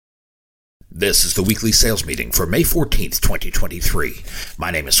This is the weekly sales meeting for May 14th, 2023.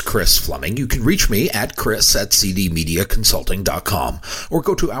 My name is Chris Fleming. You can reach me at chris@cdmediaconsulting.com or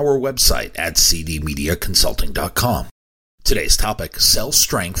go to our website at cdmediaconsulting.com. Today's topic, sell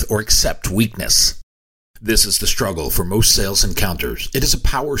strength or accept weakness. This is the struggle for most sales encounters. It is a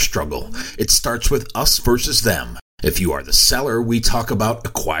power struggle. It starts with us versus them. If you are the seller, we talk about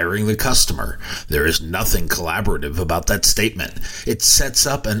acquiring the customer. There is nothing collaborative about that statement. It sets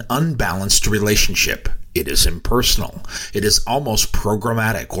up an unbalanced relationship. It is impersonal. It is almost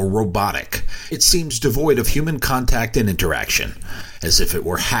programmatic or robotic. It seems devoid of human contact and interaction, as if it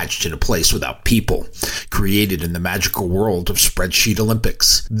were hatched in a place without people, created in the magical world of spreadsheet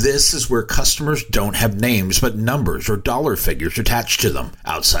Olympics. This is where customers don't have names but numbers or dollar figures attached to them.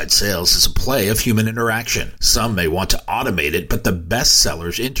 Outside sales is a play of human interaction. Some may want to automate it, but the best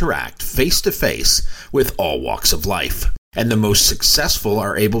sellers interact face-to-face with all walks of life. And the most successful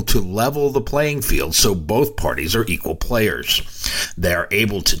are able to level the playing field so both parties are equal players. They are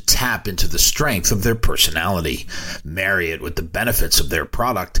able to tap into the strength of their personality, marry it with the benefits of their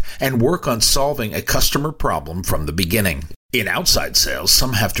product, and work on solving a customer problem from the beginning. In outside sales,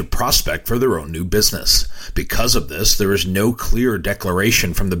 some have to prospect for their own new business. Because of this, there is no clear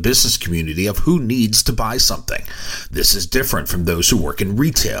declaration from the business community of who needs to buy something. This is different from those who work in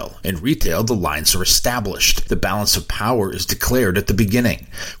retail. In retail, the lines are established. The balance of power is declared at the beginning.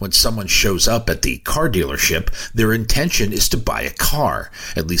 When someone shows up at the car dealership, their intention is to buy a car.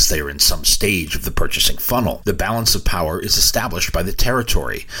 At least they are in some stage of the purchasing funnel. The balance of power is established by the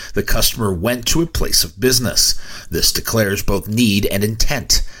territory. The customer went to a place of business. This declares both need and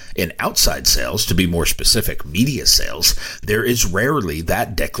intent. In outside sales, to be more specific, media sales, there is rarely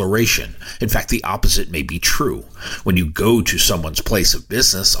that declaration. In fact, the opposite may be true. When you go to someone's place of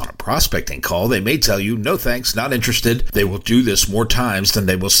business on a prospecting call, they may tell you, no thanks, not interested. They will do this more times than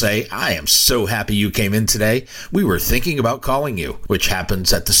they will say, I am so happy you came in today. We were thinking about calling you, which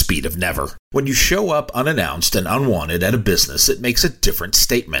happens at the speed of never. When you show up unannounced and unwanted at a business, it makes a different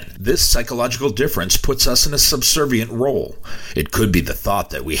statement. This psychological difference puts us in a subservient role. It could be the thought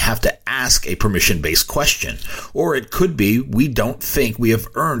that we have to ask a permission-based question, or it could be we don't think we have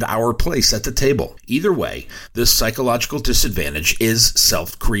earned our place at the table. Either way, this psychological disadvantage is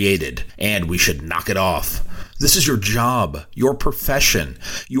self-created, and we should knock it off. This is your job, your profession.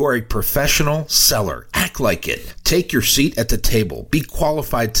 You are a professional seller. Act like it. Take your seat at the table. Be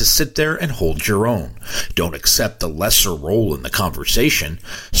qualified to sit there and hold your own. Don't accept the lesser role in the conversation.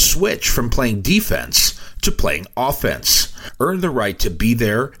 Switch from playing defense to playing offense. Earn the right to be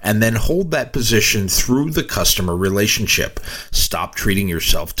there and then hold that position through the customer relationship. Stop treating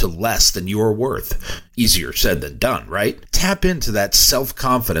yourself to less than you are worth. Easier said than done, right? Tap into that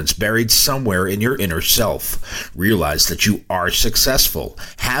self-confidence buried somewhere in your inner self. Realize that you are successful,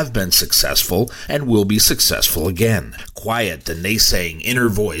 have been successful, and will be successful again. Quiet the naysaying inner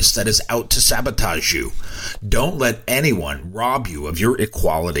voice that is out to sabotage you. Don't let anyone rob you of your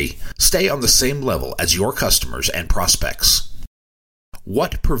equality. Stay on the same level as your customers and prospects.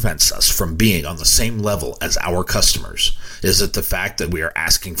 What prevents us from being on the same level as our customers? Is it the fact that we are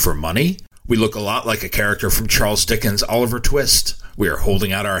asking for money? We look a lot like a character from Charles Dickens' Oliver Twist. We are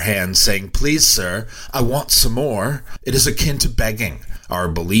holding out our hands saying, please, sir, I want some more. It is akin to begging. Our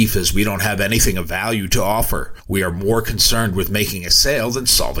belief is we don't have anything of value to offer. We are more concerned with making a sale than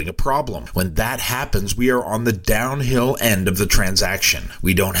solving a problem. When that happens, we are on the downhill end of the transaction.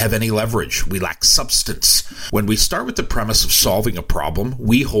 We don't have any leverage. We lack substance. When we start with the premise of solving a problem,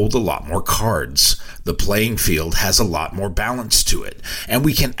 we hold a lot more cards. The playing field has a lot more balance to it, and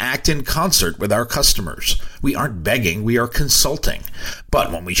we can act in concert with our customers. We aren't begging, we are consulting.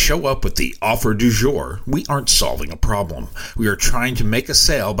 But when we show up with the offer du jour, we aren't solving a problem. We are trying to make a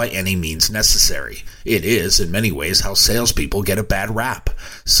sale by any means necessary. It is, in many ways, how salespeople get a bad rap.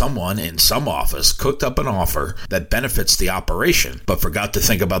 Someone in some office cooked up an offer that benefits the operation, but forgot to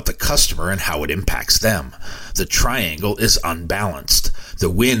think about the customer and how it impacts them. The triangle is unbalanced. The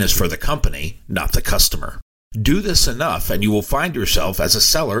win is for the company, not the customer. Do this enough and you will find yourself as a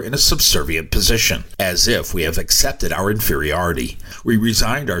seller in a subservient position, as if we have accepted our inferiority. We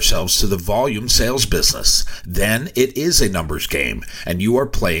resigned ourselves to the volume sales business. Then it is a numbers game, and you are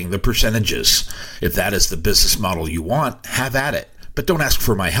playing the percentages. If that is the business model you want, have at it. But don't ask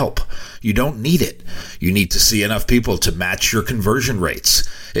for my help. You don't need it. You need to see enough people to match your conversion rates.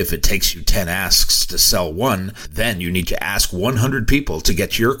 If it takes you 10 asks to sell one, then you need to ask 100 people to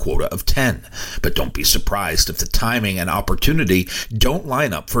get to your quota of 10. But don't be surprised if the timing and opportunity don't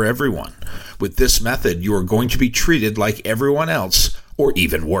line up for everyone. With this method, you are going to be treated like everyone else, or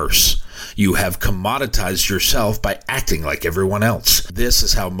even worse. You have commoditized yourself by acting like everyone else. This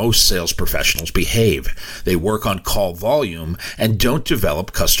is how most sales professionals behave. They work on call volume and don't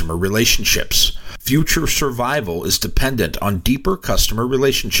develop customer relationships. Future survival is dependent on deeper customer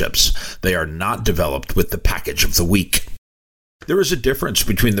relationships. They are not developed with the package of the week. There is a difference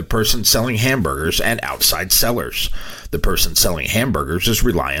between the person selling hamburgers and outside sellers. The person selling hamburgers is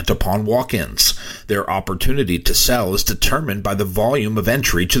reliant upon walk-ins. Their opportunity to sell is determined by the volume of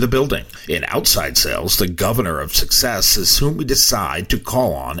entry to the building. In outside sales, the governor of success is whom we decide to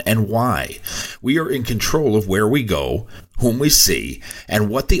call on and why. We are in control of where we go, whom we see, and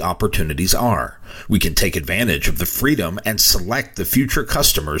what the opportunities are. We can take advantage of the freedom and select the future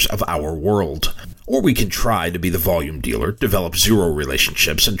customers of our world. Or we can try to be the volume dealer, develop zero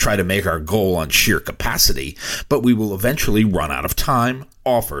relationships, and try to make our goal on sheer capacity, but we will eventually run out of time,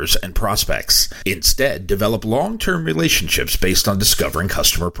 offers, and prospects. Instead, develop long-term relationships based on discovering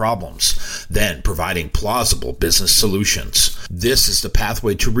customer problems, then providing plausible business solutions. This is the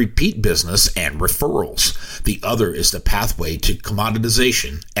pathway to repeat business and referrals. The other is the pathway to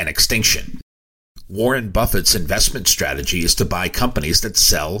commoditization and extinction. Warren Buffett's investment strategy is to buy companies that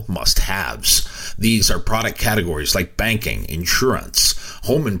sell must-haves. These are product categories like banking, insurance,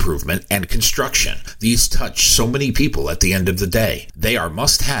 home improvement, and construction. These touch so many people at the end of the day. They are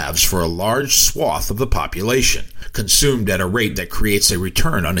must-haves for a large swath of the population, consumed at a rate that creates a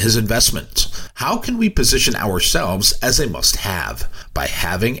return on his investment. How can we position ourselves as a must-have? By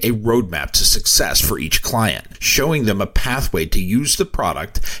having a roadmap to success for each client, showing them a pathway to use the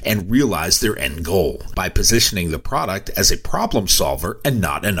product and realize their end goal. By positioning the product as a problem solver and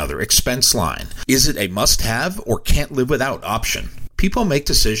not another expense line. Is it a must-have or can't live without option? People make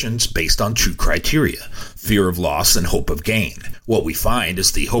decisions based on two criteria: fear of loss and hope of gain. What we find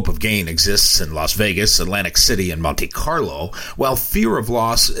is the hope of gain exists in Las Vegas, Atlantic City, and Monte Carlo, while fear of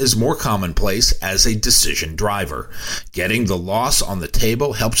loss is more commonplace as a decision driver. Getting the loss on the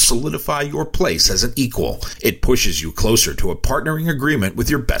table helps solidify your place as an equal. It pushes you closer to a partnering agreement with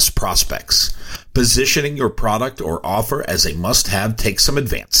your best prospects. Positioning your product or offer as a must-have takes some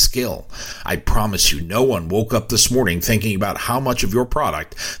advanced skill. I promise you no one woke up this morning thinking about how much of your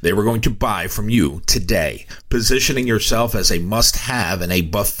product they were going to buy from you today. Positioning yourself as a must-have in a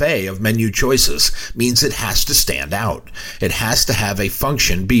buffet of menu choices means it has to stand out. It has to have a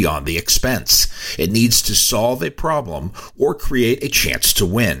function beyond the expense. It needs to solve a problem or create a chance to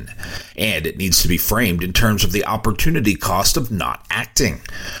win. And it needs to be framed in terms of the opportunity cost of not acting.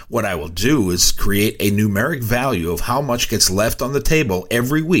 What I will do is create a numeric value of how much gets left on the table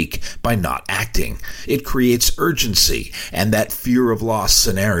every week by not acting. It creates urgency and that fear of loss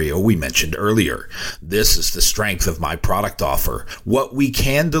scenario we mentioned earlier. This is the strength of my product offer, what we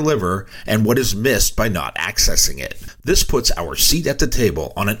can deliver and what is missed by not accessing it. This puts our seat at the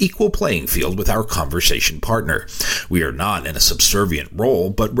table on an equal playing field with our conversation partner. We are not in a subservient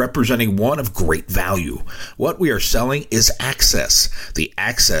role, but representing one of great value. What we are selling is access. The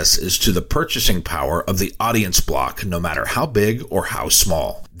access is to the purchasing power of the audience block, no matter how big or how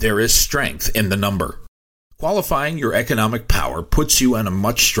small. There is strength in the number. Qualifying your economic power puts you in a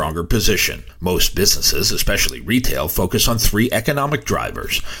much stronger position. Most businesses, especially retail, focus on three economic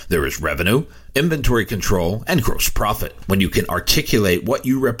drivers. There is revenue, inventory control, and gross profit. When you can articulate what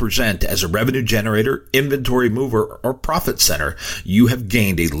you represent as a revenue generator, inventory mover, or profit center, you have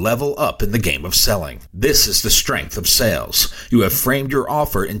gained a level up in the game of selling. This is the strength of sales. You have framed your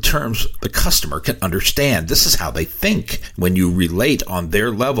offer in terms the customer can understand. This is how they think. When you relate on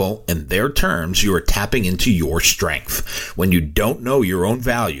their level in their terms, you are tapping into your strength. When you don't know your own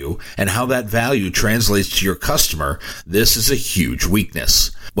value and how that value translates to your customer, this is a huge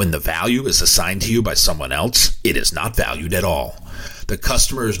weakness. When the value is assigned to you by someone else, it is not valued at all. The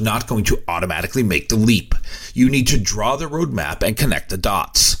customer is not going to automatically make the leap. You need to draw the roadmap and connect the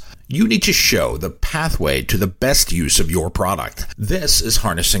dots. You need to show the pathway to the best use of your product. This is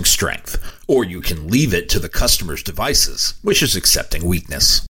harnessing strength. Or you can leave it to the customer's devices, which is accepting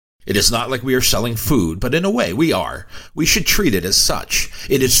weakness. It is not like we are selling food, but in a way we are. We should treat it as such.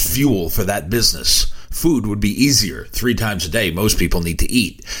 It is fuel for that business. Food would be easier. 3 times a day, most people need to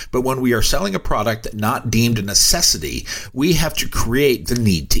eat. But when we are selling a product not deemed a necessity, we have to create the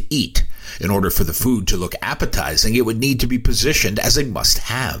need to eat. In order for the food to look appetizing, it would need to be positioned as a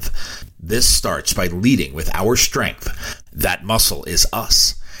must-have. This starts by leading with our strength. That muscle is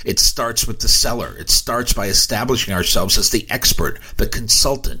us. It starts with the seller. It starts by establishing ourselves as the expert, the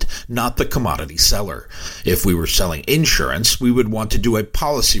consultant, not the commodity seller. If we were selling insurance, we would want to do a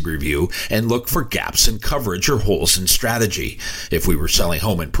policy review and look for gaps in coverage or holes in strategy. If we were selling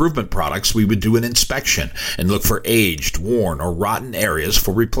home improvement products, we would do an inspection and look for aged, worn, or rotten areas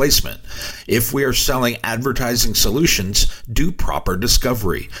for replacement. If we are selling advertising solutions, do proper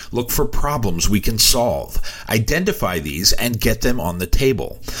discovery. Look for problems we can solve. Identify these and get them on the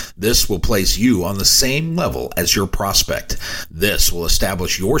table. This will place you on the same level as your prospect. This will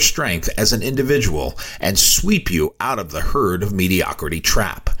establish your strength as an individual and sweep you out of the herd of mediocrity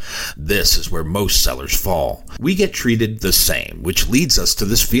trap. This is where most sellers fall. We get treated the same, which leads us to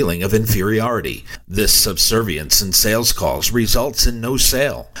this feeling of inferiority. This subservience in sales calls results in no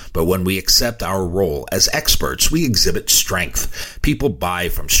sale. But when we accept our role as experts, we exhibit strength. People buy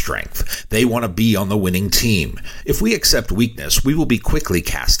from strength. They want to be on the winning team. If we accept weakness, we will be quickly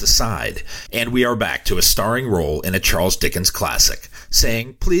cast aside. And we are back to a starring role in a Charles Dickens classic,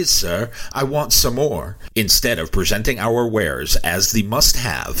 saying, "Please, sir, I want some more," instead of presenting our wares as the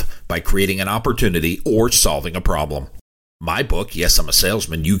must-have by creating an opportunity or solving a problem. My book, Yes, I'm a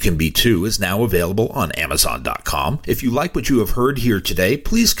Salesman, You Can Be Too, is now available on Amazon.com. If you like what you have heard here today,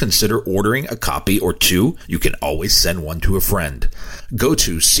 please consider ordering a copy or two. You can always send one to a friend. Go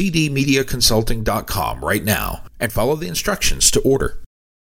to cdmediaconsulting.com right now and follow the instructions to order.